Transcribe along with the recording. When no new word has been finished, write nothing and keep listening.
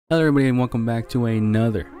Hello everybody and welcome back to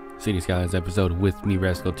another Skylines episode with me,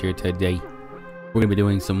 Rescultir. Today we're going to be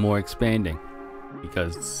doing some more expanding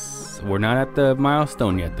because we're not at the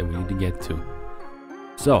milestone yet that we need to get to.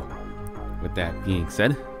 So with that being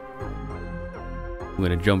said, I'm going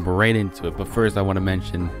to jump right into it, but first I want to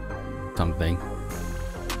mention something.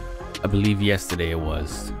 I believe yesterday it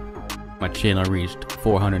was, my channel reached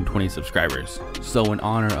 420 subscribers. So in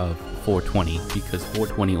honor of 420, because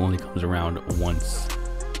 420 only comes around once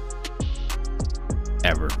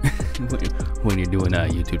ever when you're doing a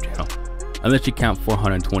YouTube channel, unless you count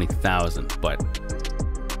 420,000, but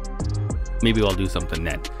maybe I'll do something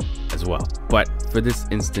then as well. But for this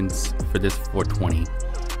instance, for this 420,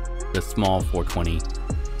 the small 420,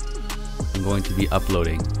 I'm going to be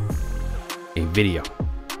uploading a video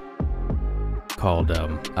called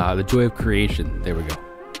The Joy of Creation. There we go.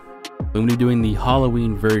 I'm going to be doing the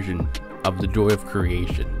Halloween version of The Joy of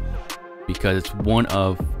Creation because it's one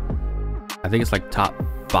of, I think it's like top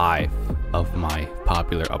 5 of my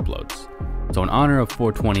popular uploads. So in honor of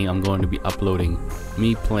 420, I'm going to be uploading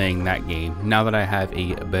me playing that game now that I have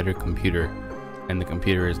a better computer and the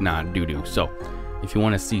computer is not doo-doo. So if you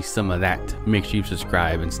want to see some of that, make sure you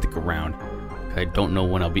subscribe and stick around. I don't know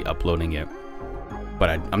when I'll be uploading it, but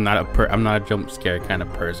I'm not a jump scare kind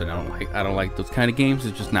of person. I don't like those kind of games.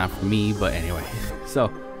 It's just not for me. But anyway,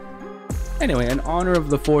 so anyway, in honor of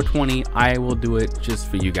the 420, I will do it just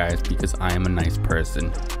for you guys because I am a nice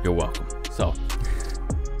person. You're welcome. So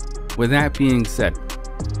with that being said,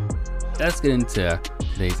 let's get into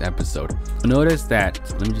today's episode. You'll notice that,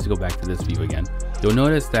 let me just go back to this view again. You'll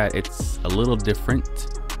notice that it's a little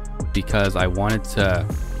different because I wanted to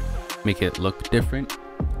make it look different.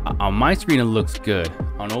 On my screen it looks good.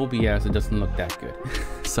 On OBS it doesn't look that good.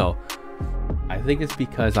 So I think it's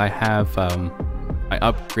because I have I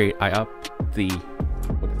upped the,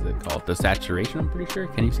 what is it called, the saturation, I'm pretty sure.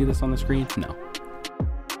 Can you see this on the screen? No.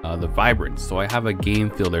 The vibrance. So I have a game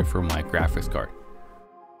filter for my graphics card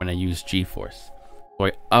when I use GeForce. So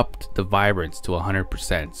I upped the vibrance to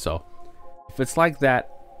 100%. So if it's like that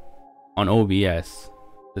on OBS,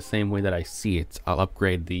 the same way that I see it, I'll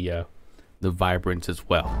upgrade the vibrance as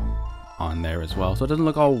well on there as well, so it doesn't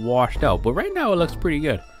look all washed out. But right now it looks pretty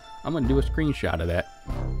good. I'm gonna do a screenshot of that.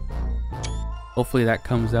 Hopefully that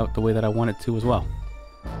comes out the way that I want it to as well,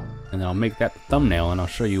 and then I'll make that the thumbnail and I'll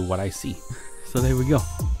show you what I see. So there we go.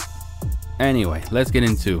 Anyway, let's get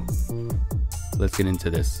into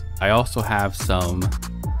this. I also have some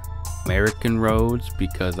American roads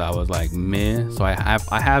because I was like, meh. So I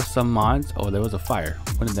have some mods. Oh, there was a fire.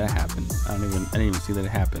 When did that happen? I didn't even see that it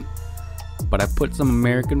happened. But I put some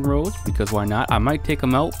American roads because why not? I might take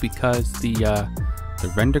them out because the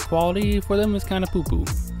render quality for them is kind of poo-poo.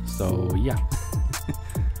 So yeah.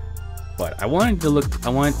 But I want it to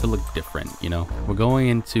look different, you know. We're going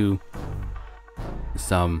into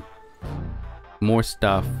some more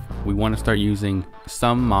stuff. We want to start using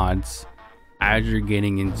some mods as you're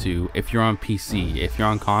getting into, if you're on PC. If you're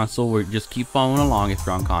on console, we're just keep following along. If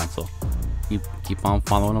you're on console, keep on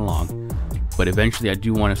following along. But eventually I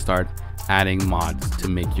do want to start adding mods to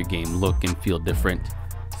make your game look and feel different,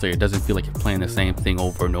 so it doesn't feel like you're playing the same thing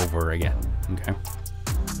over and over again. Okay,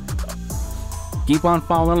 so keep on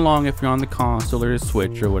following along if you're on the console or the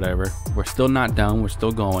Switch or whatever. We're still not done, we're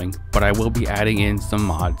still going, but I will be adding in some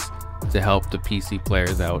mods to help the PC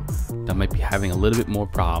players out that might be having a little bit more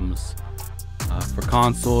problems. For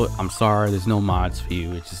console, I'm sorry, there's no mods for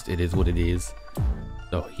you. It is what it is.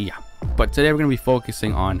 So yeah, but today we're going to be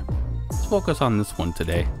focusing on, let's focus on this one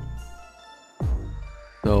today.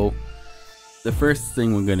 So the first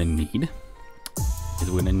thing we're gonna need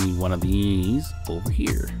is we're gonna need one of these over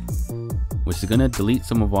here, which is gonna delete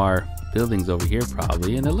some of our buildings over here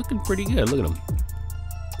probably, and they're looking pretty good. Look at them,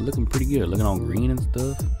 they're looking pretty good, looking all green and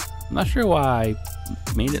stuff. I'm not sure why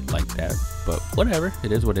I made it like that, but whatever,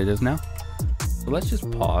 it is what it is now. So let's just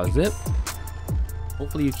pause it.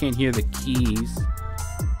 Hopefully you can't hear the keys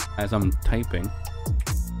as I'm typing.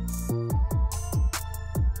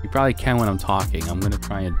 You probably can when I'm talking. I'm gonna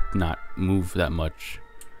try and not move that much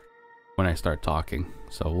when I start talking.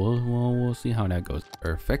 So we'll see how that goes.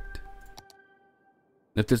 Perfect.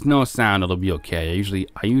 If there's no sound, it'll be okay.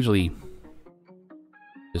 I usually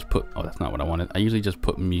just put, oh, that's not what I wanted. I usually just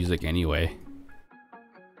put music anyway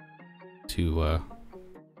to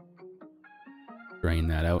drain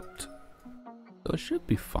that out. So it should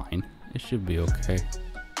be fine. It should be okay.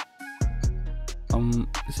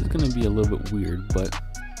 This is gonna be a little bit weird, but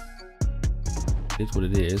it's what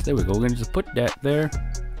it is. There we go. We're gonna just put that there.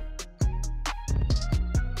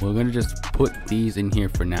 We're gonna just put these in here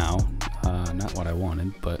for now. Not what I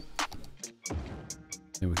wanted, but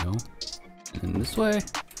there we go. And this way,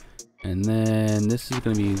 And then this is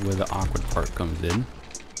gonna be where the awkward part comes in.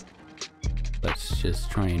 Let's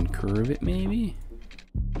just try and curve it maybe.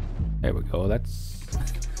 There we go, that's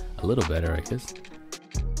a little better, I guess.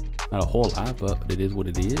 Not a whole lot, but it is what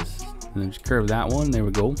it is. And then just curve that one, there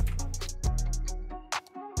we go.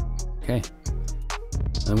 Okay.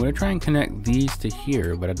 And I'm gonna try and connect these to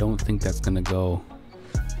here, but I don't think that's gonna go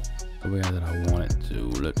the way that I want it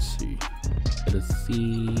to. Let's see. Let us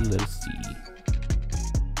see.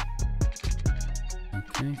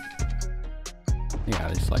 Okay. Yeah,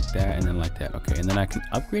 just like that and then like that. Okay, and then I can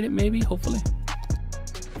upgrade it maybe, hopefully.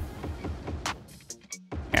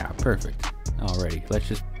 Yeah, perfect. Alrighty, let's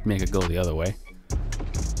just make it go the other way.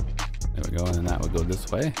 There we go, and then that would go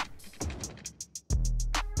this way.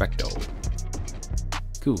 Recto.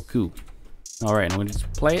 Cool. Alright, I'm gonna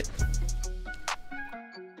just play it.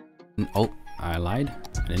 And, oh, I lied.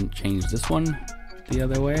 I didn't change this one the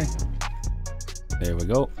other way. There we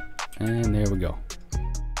go. And there we go.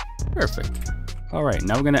 Perfect. Alright,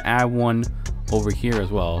 now we're gonna add one over here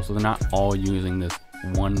as well, so they're not all using this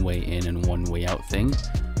one way in and one way out thing.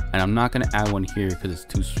 And I'm not gonna add one here because it's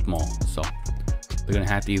too small, so they're gonna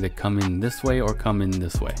have to either come in this way or come in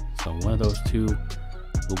this way. So one of those two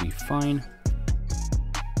will be fine.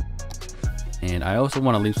 And I also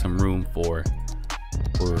want to leave some room for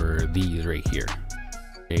these right here.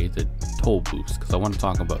 Okay, the toll booths, because I want to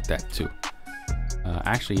talk about that too.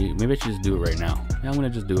 Actually, maybe I should just do it right now. Yeah, I'm gonna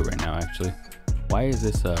just do it right now. Actually, why is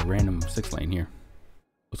this random 6-lane here?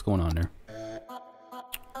 What's going on there?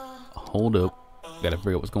 Hold up, gotta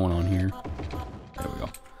figure out what's going on here. There we go.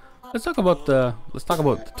 Let's talk about the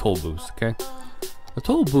toll booths. Okay, the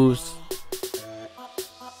toll booths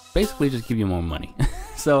basically just give you more money.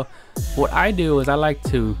 So what I do is I like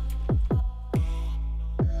to,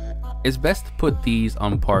 it's best to put these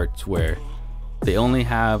on parts where they only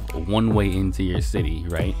have one way into your city,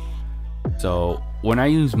 right? So when I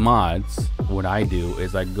use mods, what I do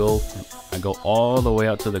is I go all the way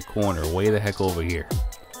out to the corner, way the heck over here,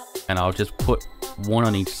 and I'll just put one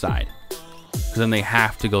on each side, because then they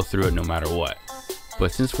have to go through it no matter what.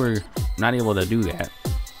 But since we're not able to do that,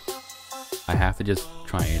 I have to just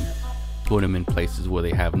try and put them in places where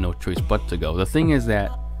they have no choice but to go. The thing is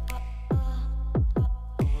that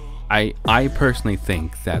I personally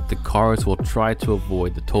think that the cars will try to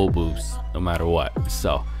avoid the toll booths no matter what.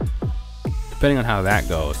 So depending on how that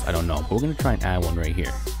goes, I don't know, but we're gonna try and add one right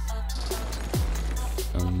here.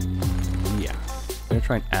 Yeah, we're gonna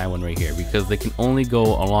try and add one right here because they can only go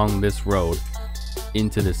along this road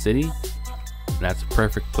into the city. That's a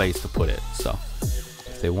perfect place to put it. So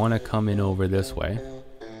if they want to come in over this way,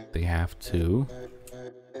 they have to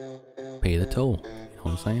pay the toll. You know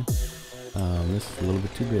what I'm saying? This is a little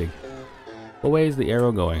bit too big. What way is the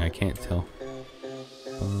arrow going? I can't tell.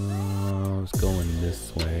 It's going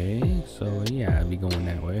this way. So yeah, it'd be going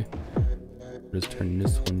that way. Just turn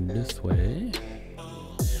this one this way.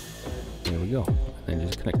 There we go. And then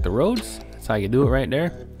just connect the roads. That's how you do it right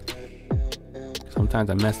there. Sometimes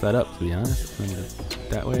I mess that up, to be honest.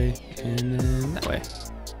 That way and then that way.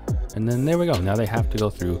 And then there we go. Now they have to go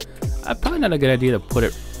through. Probably not a good idea to put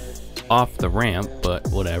it off the ramp, but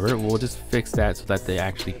whatever. We'll just fix that so that they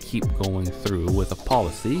actually keep going through with a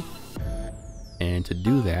policy. And to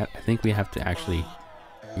do that, I think we have to actually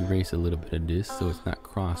erase a little bit of this so it's not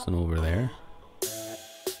crossing over there.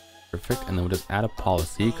 Perfect. And then we'll just add a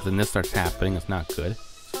policy, because then this starts happening. It's not good.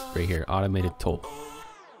 Right here, automated toll.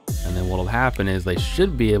 And then what'll happen is they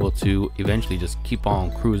should be able to eventually just keep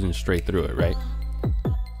on cruising straight through it, right?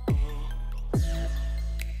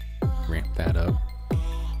 Ramp that up.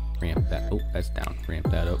 Ramp that. Oh, that's down. Ramp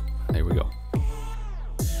that up. There we go.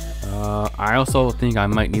 I also think I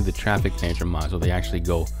might need the traffic manager mod so they actually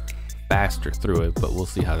go faster through it, but we'll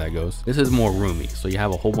see how that goes. This is more roomy, so you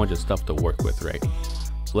have a whole bunch of stuff to work with, right?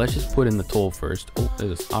 So let's just put in the toll first. Oh,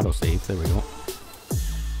 there's autosave. There we go.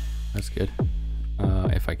 That's good.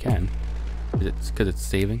 If I can. It's because it's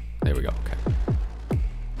saving. There we go. Okay.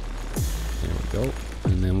 There we go.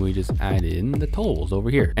 And then we just add in the tolls over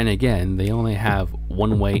here. And again, they only have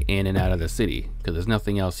one way in and out of the city because there's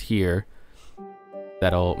nothing else here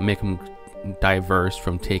that'll make them diverse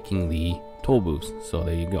from taking the toll booths. So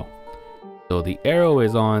there you go. So the arrow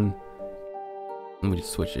is on. Let me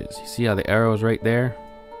just switch it. You see how the arrow is right there?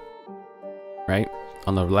 Right?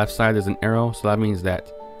 On the left side, there's an arrow. So that means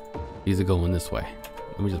that these are going this way.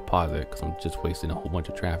 Let me just pause it because I'm just wasting a whole bunch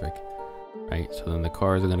of traffic. Right? So then the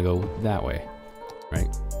cars are going to go that way.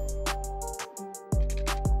 Right?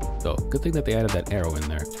 So good thing that they added that arrow in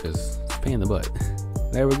there because it's a pain in the butt.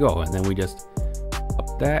 There we go. And then we just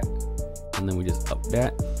up that. And then we just up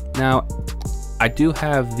that. Now, I do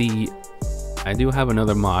have the I do have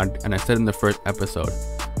another mod, and I said in the first episode,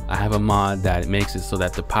 I have a mod that makes it so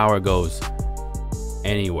that the power goes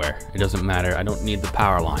anywhere. It doesn't matter. I don't need the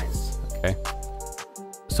power lines, okay?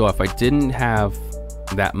 So if I didn't have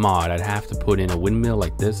that mod, I'd have to put in a windmill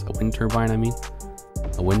like this, a wind turbine, I mean.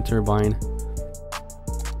 A wind turbine.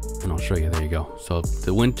 And I'll show you, there you go. So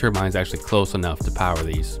the wind turbine is actually close enough to power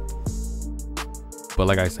these. But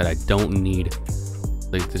like I said, I don't need,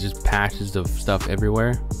 like, there's just patches of stuff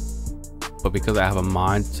everywhere. But because I have a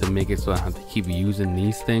mod to make it so I have to keep using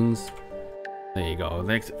these things, there you go. It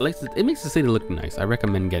makes the city look nice. I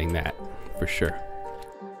recommend getting that for sure.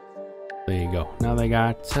 There you go. Now they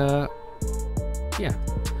got, yeah.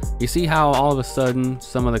 You see how all of a sudden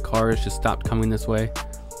some of the cars just stopped coming this way?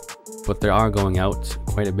 But they are going out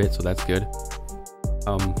quite a bit, so that's good.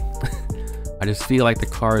 I just feel like the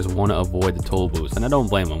cars want to avoid the toll booths, and I don't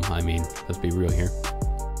blame them. I mean, let's be real here.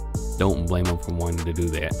 Don't blame them for wanting to do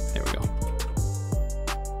that. There we go.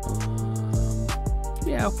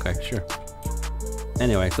 Yeah, okay, sure.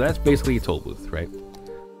 Anyway, so that's basically a toll booth, right?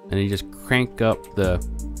 And you just crank up the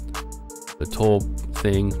toll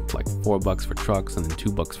thing, like $4 for trucks and then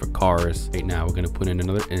 $2 for cars. Right now, we're gonna put in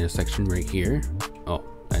another intersection right here. Oh,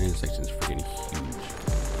 that intersection is freaking huge.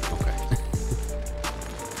 Okay.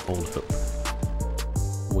 Hold up.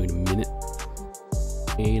 Wait a minute.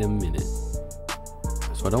 Wait a minute.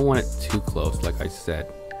 So I don't want it too close, like I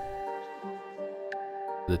said.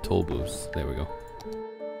 The toll booths. There we go.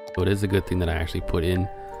 So it is a good thing that I actually put in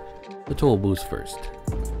the toll booths first.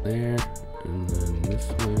 There, and then this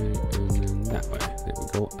way, and then that way. There we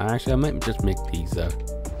go. Actually, I might just make these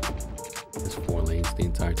this 4 lanes the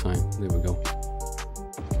entire time. There we go.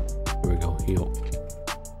 There we go. Heel.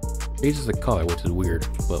 Changes the color, which is weird,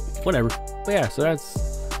 but whatever. But yeah, so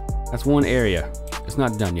that's one area. It's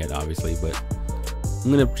not done yet, obviously, but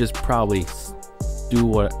I'm gonna just probably do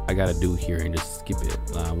what I gotta do here and just skip it.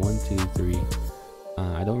 1, 2, 3.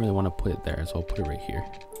 I don't really want to put it there, so I'll put it right here.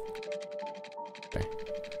 Okay.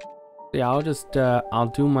 Yeah, I'll just I'll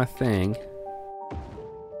do my thing,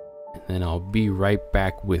 and then I'll be right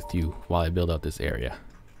back with you while I build out this area.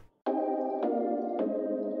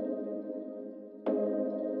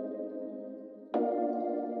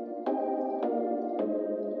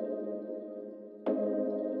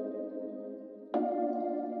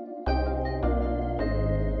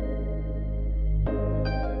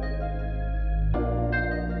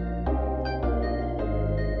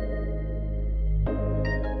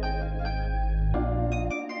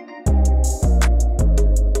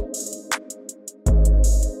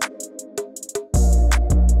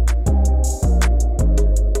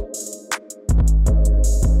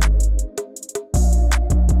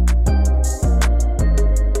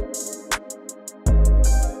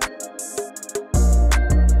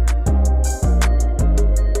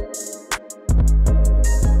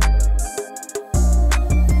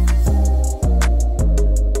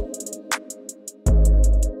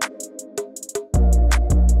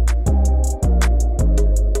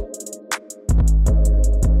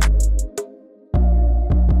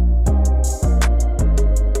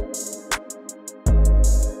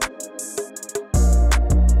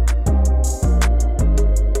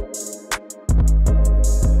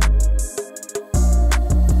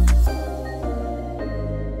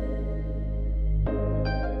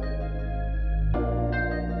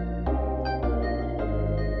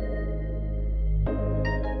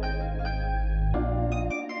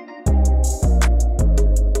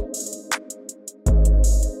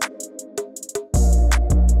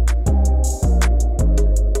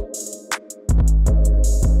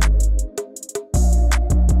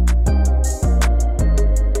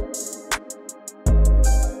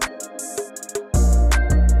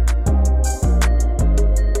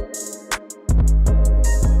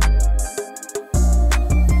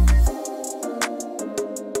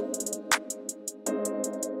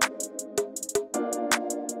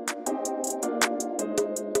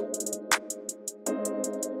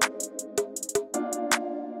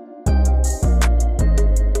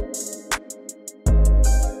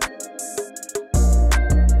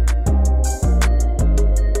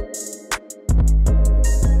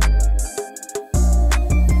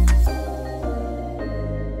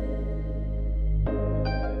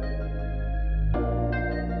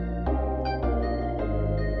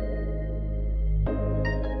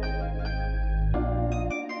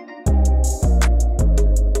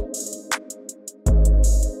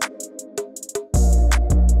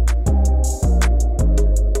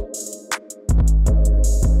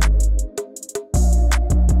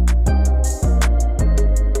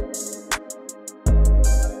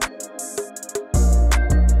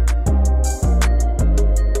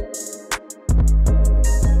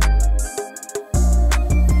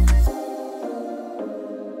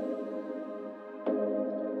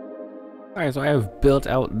 Okay, so I have built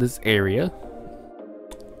out this area.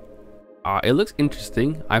 It looks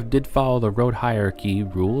interesting. I did follow the road hierarchy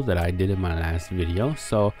rule that I did in my last video,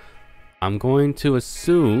 so I'm going to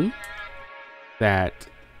assume that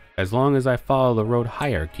as long as I follow the road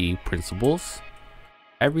hierarchy principles,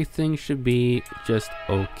 everything should be just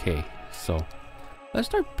okay. So let's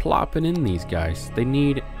start plopping in these guys. They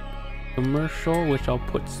need commercial, which I'll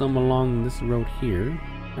put some along this road here.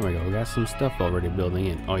 There we go. We got some stuff already building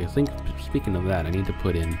in. Oh, you think, speaking of that, I need to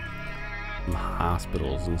put in some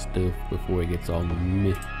hospitals and stuff before it gets all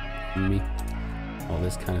all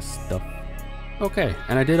this kind of stuff. Okay,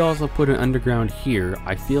 and I did also put an underground here.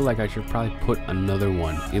 I feel like I should probably put another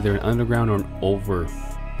one, either an underground or an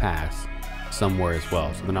overpass somewhere as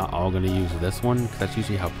well, so they're not all going to use this one, because that's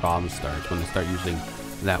usually how problems start, when they start using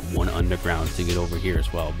that one underground to get over here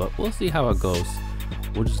as well. But we'll see how it goes.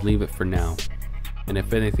 We'll just leave it for now, and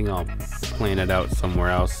if anything, I'll plan it out somewhere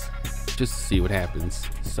else just to see what happens.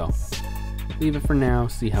 So leave it for now,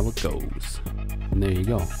 see how it goes. And there you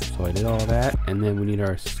go. So I did all that, and then we need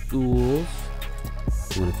our schools.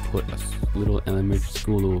 I'm gonna put a little elementary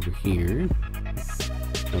school over here,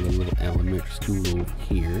 another little elementary school over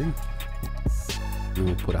here, and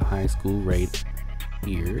we'll put a high school right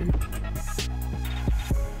here,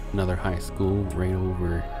 another high school right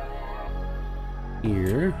over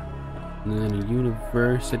here, and then a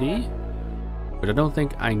university, which I don't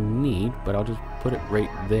think I need, but I'll just put it right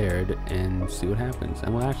there and see what happens.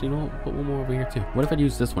 And we'll actually, you know, put one more over here too. What if I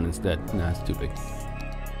use this one instead? Nah, it's too big.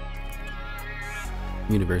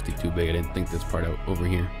 University too big. I didn't think this part out over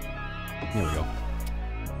here. There we go.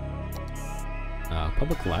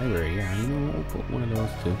 Public library. Yeah, you know what? We'll put one of those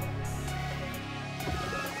too.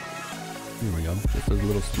 There we go. Just a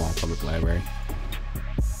little small public library.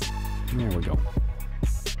 There we go.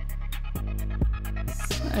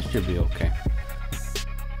 That should be okay.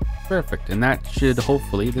 Perfect. And that should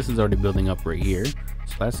hopefully, this is already building up right here,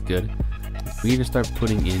 so that's good. We need to start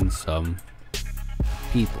putting in some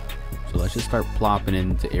people. So let's just start plopping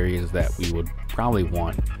into areas that we would probably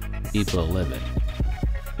want people to live in.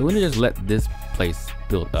 So we're gonna just let this place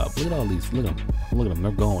build up. Look at all these. Look at them. Look at them.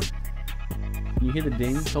 They're going. Can you hear the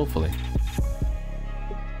dings? Hopefully.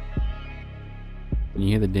 Can you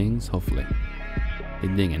hear the dings? Hopefully.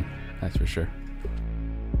 They're dinging. That's for sure.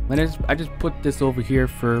 And I just put this over here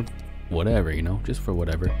for whatever, you know, just for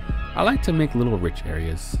whatever. I like to make little rich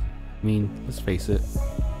areas. I mean, let's face it.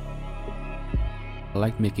 I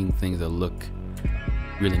like making things that look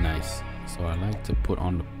really nice. So I like to put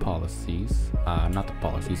on the policies, not the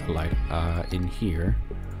policies, I like in here.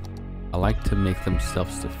 I like to make them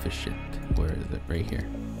self-sufficient. Where is it? Right here.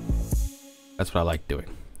 That's what I like doing.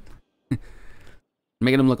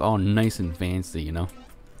 Making them look all nice and fancy, you know?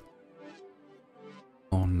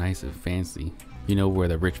 All nice and fancy. You know where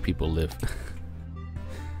the rich people live.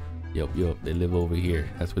 Yup, they live over here.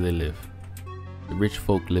 That's where they live. The rich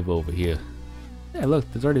folk live over here. Yeah,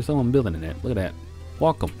 look, there's already someone building in it. Look at that.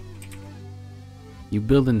 Welcome. You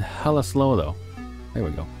building hella slow though. There we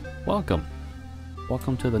go. Welcome.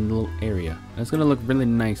 Welcome to the little area. It's gonna look really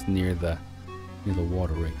nice near the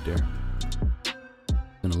water right there. It's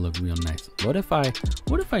gonna look real nice. What if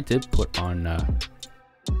I did put on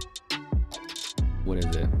what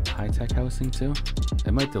is it? High-tech housing too?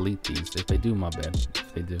 I might delete these. If they do, my bad.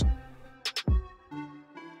 If they do.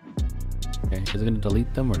 Okay, is it gonna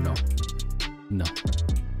delete them or no? No.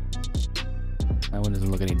 That one doesn't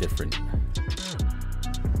look any different.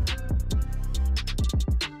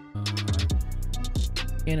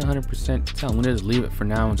 Can't 100% tell. I'm gonna just leave it for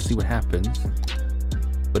now and see what happens.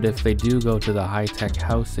 But if they do go to the high-tech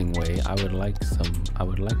housing way, I would like these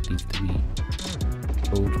to be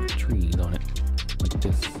roads with trees on it, like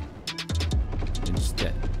this,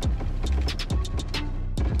 instead.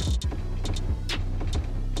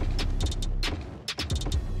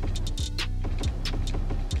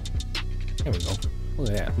 There we go. Look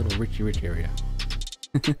at that little rich area.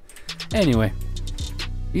 Anyway,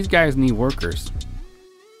 these guys need workers.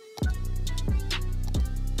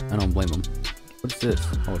 I don't blame them. What's this?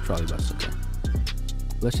 Oh, a trolley bus. Okay.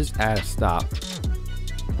 Let's just add a stop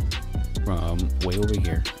from way over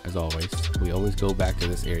here. As always, we always go back to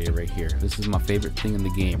this area right here. This is my favorite thing in the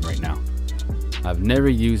game right now. I've never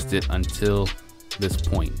used it until this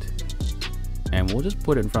point. And we'll just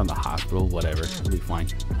put it in front of the hospital, whatever, it'll be fine.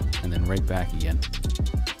 And then right back again.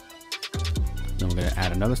 Then we're gonna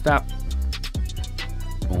add another stop.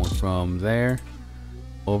 Going from there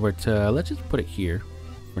over to, let's just put it here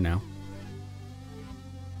for now.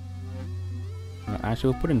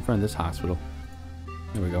 Actually, we'll put it in front of this hospital.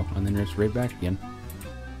 There we go. And then just right back again.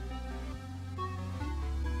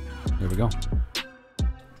 There we go.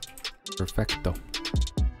 Perfecto.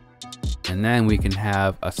 And then we can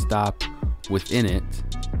have a stop within it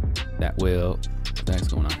that will, what the heck's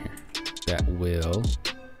going on here? That will,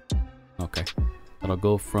 okay. That'll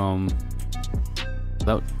go from,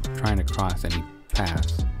 without trying to cross any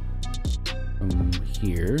paths, from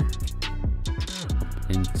here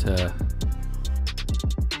up into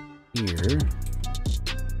here,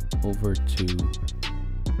 over to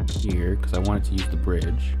here, because I wanted to use the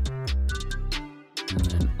bridge, and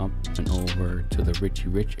then up and over to the Richie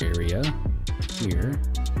Rich area here,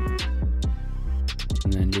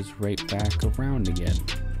 and then just right back around again.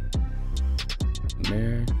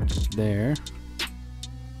 There,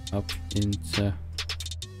 up into,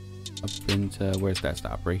 where's that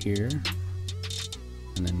stop? Right here,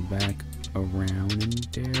 and then back around and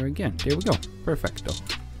there again. There we go. Perfecto.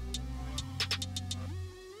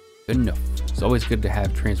 Good enough. It's always good to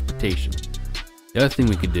have transportation. The other thing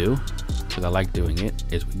we could do, because I like doing it,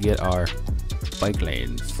 is we get our bike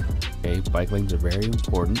lanes. Okay, bike lanes are very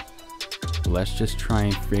important. So let's just try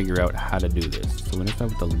and figure out how to do this. So we're gonna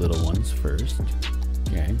start with the little ones first.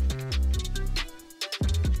 Okay.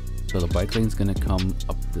 So the bike lane's gonna come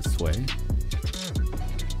up this way,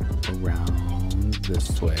 around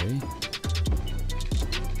this way,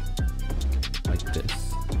 like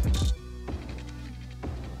this.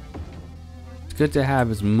 It's good to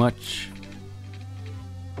have as many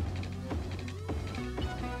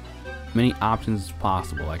options as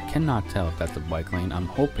possible. I cannot tell if that's a bike lane. I'm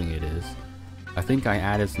hoping it is. I think I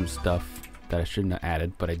added some stuff that I shouldn't have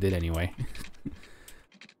added, but I did anyway.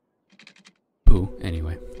 Pooh.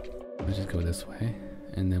 Anyway, let's just go this way,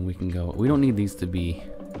 and then we can go. We don't need these to be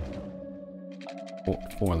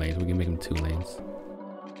four lanes. We can make them 2 lanes.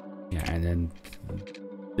 Yeah, and then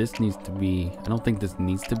this needs to be. I don't think this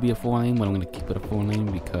needs to be a 4 lane, but I'm gonna keep it a 4 lane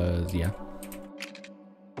because yeah.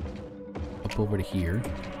 Up over to here.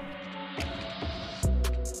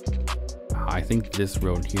 I think this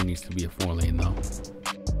road here needs to be a 4 lane though.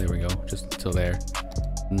 There we go, just until there.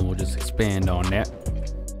 And then we'll just expand on that.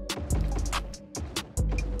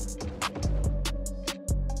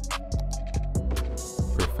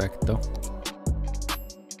 Perfecto.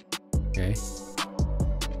 Okay.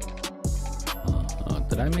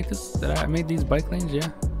 Did I make this? Did I make these bike lanes? Yeah.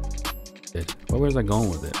 Did. Where was I going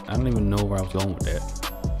with it? I don't even know where I was going with it.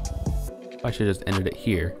 I should have just ended it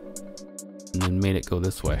here and then made it go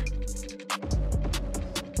this way.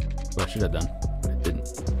 What I should have done, but it didn't.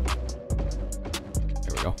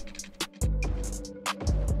 There we go.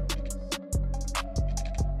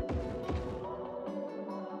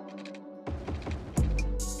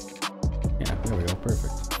 Yeah, there we go.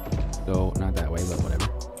 Perfect. Go not that way, but whatever.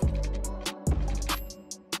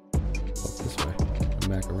 Go this way and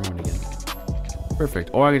back around again. Perfect.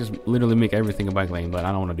 Or I could just literally make everything a bike lane, but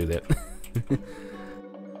I don't want to do that.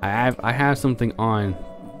 I have something on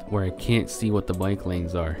where I can't see what the bike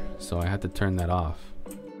lanes are, so I have to turn that off.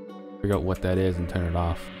 Figure out what that is and turn it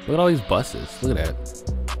off. Look at all these buses. Look at that.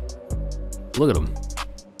 Look at them.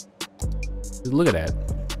 Just look at that.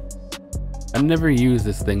 I've never used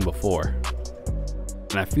this thing before,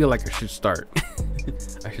 and I feel like I should start.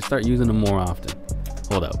 I should start using them more often.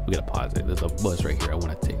 Hold up, we gotta pause it. There's a bus right here I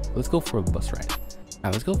want to take. Let's go for a bus ride. All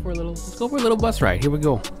right, let's go for a little bus ride. Here we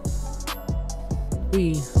go.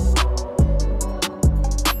 Whee.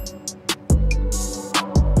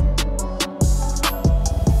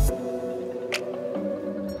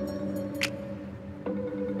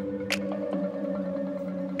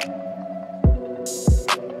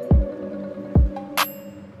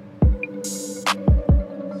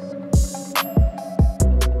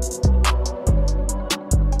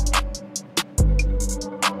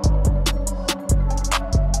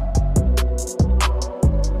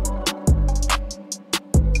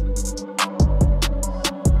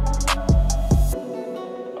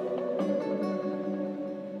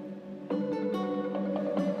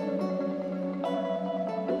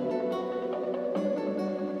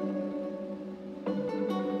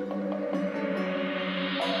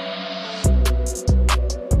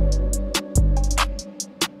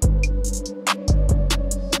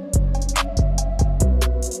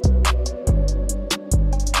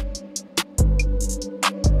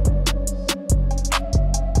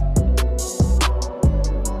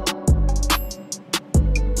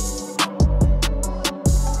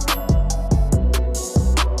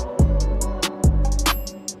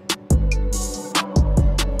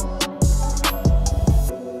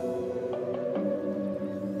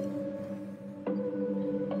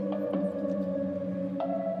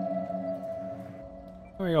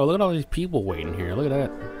 There we go. Look at all these people waiting here. Look at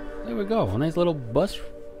that. There we go. A nice little bus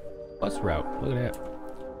route. Look at that.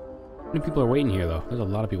 How many people are waiting here though? There's a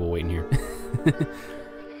lot of people waiting here.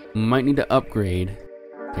 Might need to upgrade.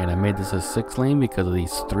 And I made this a 6-lane because of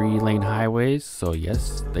these 3-lane highways. So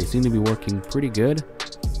yes, they seem to be working pretty good.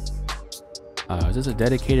 Is this a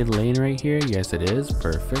dedicated lane right here? Yes, it is.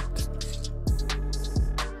 Perfect.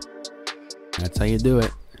 That's how you do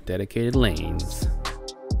it. Dedicated lanes.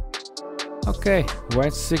 Okay, we're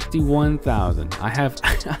at 61,000. I have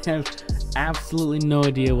absolutely no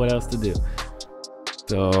idea what else to do.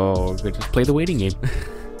 So we're just play the waiting game.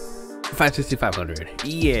 5,500.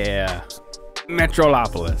 Yeah.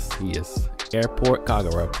 Metrolopolis. Yes. Airport,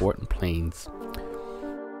 cargo airport, and planes.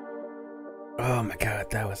 Oh my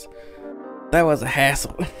god, that was a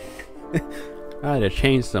hassle. I had to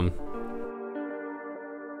change some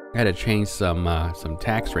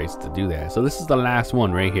tax rates to do that. So this is the last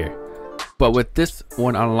one right here. But with this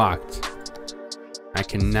one unlocked, I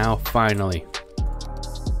can now finally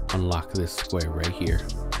unlock this square right here.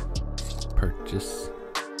 Purchase.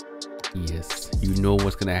 Yes, you know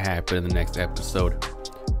what's gonna happen in the next episode.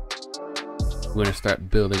 We're gonna start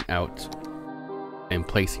building out and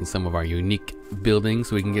placing some of our unique buildings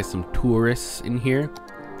so we can get some tourists in here.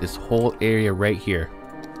 This whole area right here.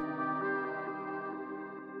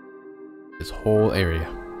 This whole area.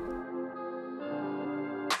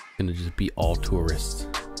 Gonna just be all tourists.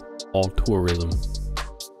 All tourism.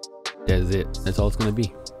 That's it. That's all it's gonna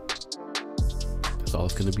be. That's all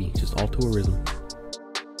it's gonna be. Just all tourism.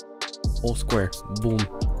 Whole square. Boom.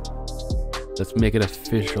 Let's make it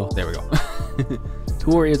official. There we go.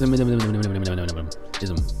 Tourism.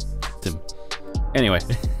 Anyway,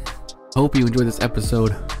 hope you enjoyed this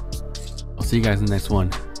episode. I'll see you guys in the next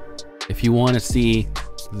one. If you want to see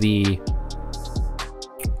the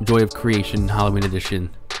Joy of Creation Halloween edition,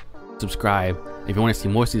 subscribe. If you want to see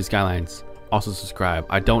more City Skylines, also subscribe.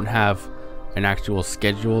 I don't have an actual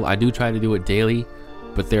schedule. I do try to do it daily,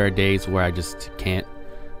 but there are days where I just can't.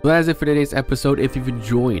 Well, that is it for today's episode. If you've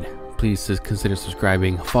enjoyed, please consider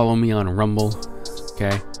subscribing. Follow me on Rumble.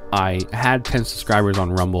 Okay, I had 10 subscribers on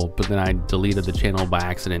Rumble, but then I deleted the channel by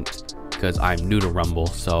accident because I'm new to Rumble.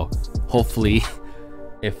 So hopefully,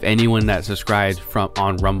 if anyone that subscribed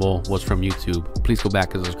on Rumble was from YouTube, please go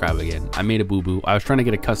back and subscribe again. I made a boo-boo. I was trying to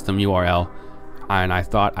get a custom URL, and I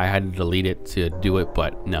thought I had to delete it to do it,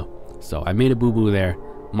 but no. So I made a boo-boo there.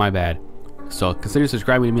 My bad. So consider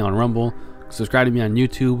subscribing to me on Rumble. Subscribe to me on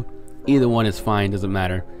YouTube. Either one is fine, doesn't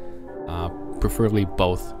matter. Preferably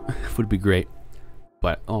both would be great.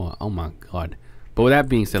 But oh my god. But with that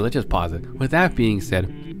being said, let's just pause it. With that being said,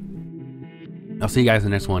 I'll see you guys in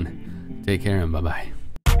the next one. Take care and bye bye.